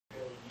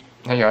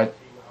Hey guys,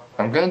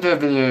 I'm going to do a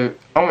video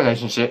on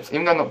relationships,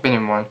 even though I've not been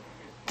in one.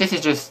 This is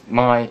just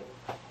my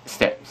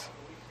steps.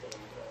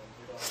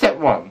 Step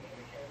 1.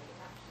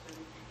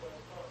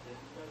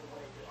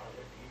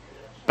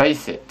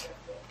 Base it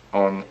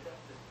on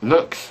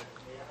looks,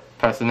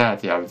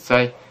 personality, I would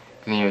say.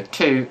 Because you have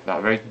two that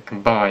are very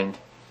combined,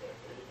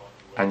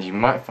 and you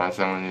might find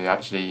someone who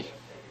actually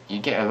you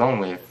get along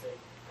with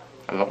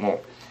a lot more.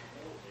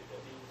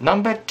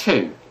 Number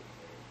 2.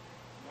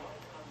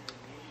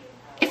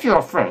 If you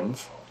are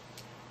friends,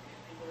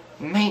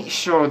 make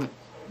sure that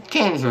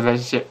getting into a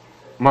relationship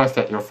won't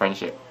affect your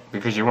friendship,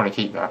 because you want to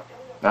keep that.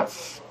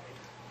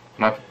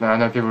 I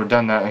know people have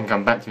done that and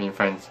come back to being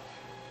friends,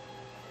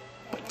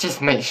 but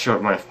just make sure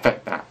it won't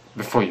affect that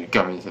before you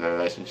go into the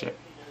relationship.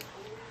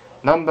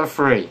 Number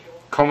 3,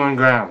 common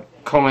ground,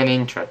 common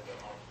interest.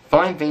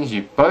 Find things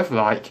you both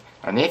like,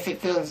 and if it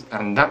feels,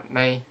 and that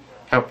may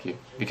help you,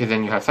 because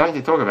then you have something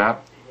to talk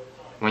about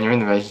when you're in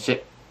the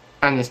relationship,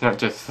 and it's not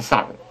just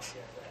silence.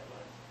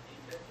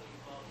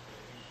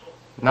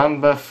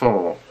 Number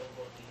 4.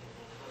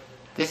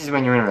 This is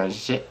when you're in a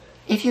relationship.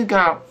 If you go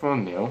out for a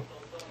meal,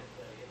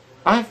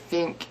 I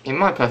think, in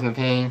my personal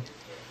opinion,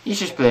 you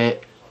should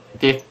split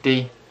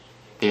 50-50.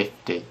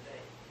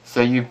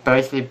 So you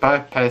basically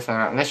both pay something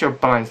out, unless you're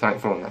buying something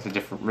for them, that's a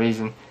different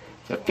reason.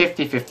 So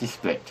 50-50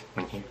 split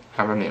when you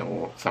have a meal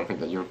or something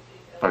that you're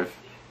both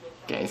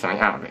getting something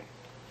out of it.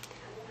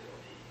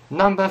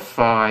 Number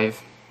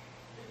 5.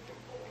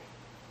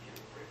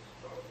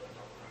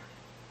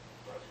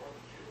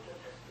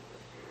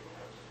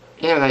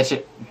 In a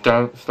relationship,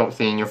 don't stop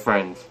seeing your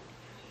friends.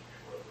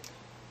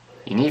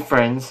 You need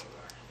friends,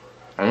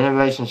 and in a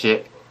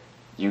relationship,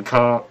 you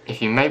can't,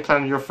 if you make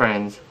plans with your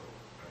friends,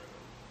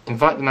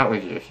 invite them out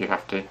with you if you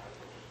have to.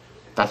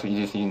 That's what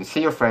you do, so you can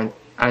see your friend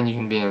and you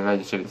can be in a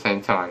relationship at the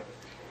same time.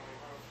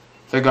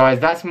 So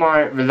guys, that's my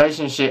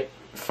relationship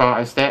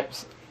 5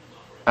 steps.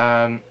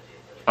 I've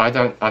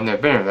never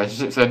been in a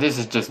relationship, so this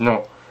is just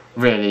not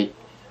really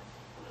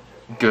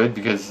good,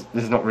 because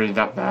this is not really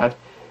that bad.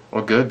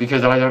 Or good,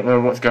 because I don't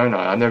know what's going on.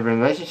 I've never been in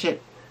a relationship,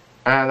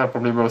 and I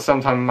probably will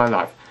sometime in my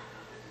life.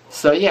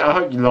 So yeah, I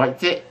hope you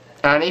liked it,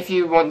 and if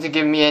you want to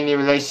give me any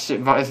relationship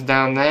advice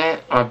down there,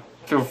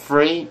 feel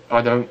free.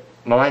 I don't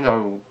mind. I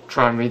will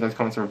try and read those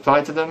comments and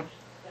reply to them.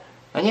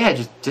 And yeah,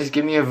 just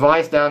give me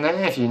advice down there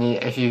if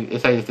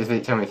this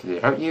video tell me to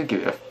do. Hope you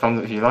give it a thumbs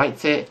up if you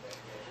liked it,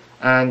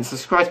 and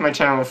subscribe to my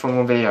channel for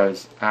more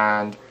videos.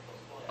 And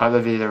I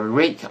love videos every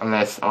week,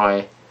 unless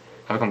I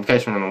have a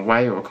complication when I'm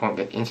away or can't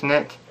get the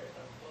internet.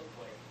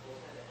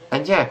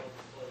 And yeah,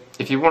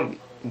 if you want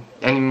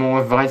any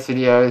more advice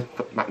videos,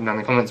 put back down in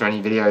the comments, or any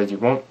videos you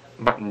want,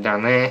 back them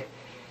down there. If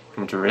you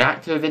want to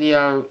react to a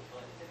video,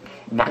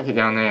 back it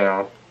down there,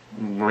 I'll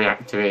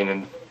react to it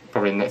in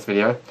probably the next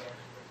video.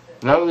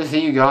 And I will see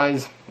you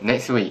guys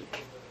next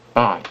week.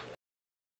 Bye.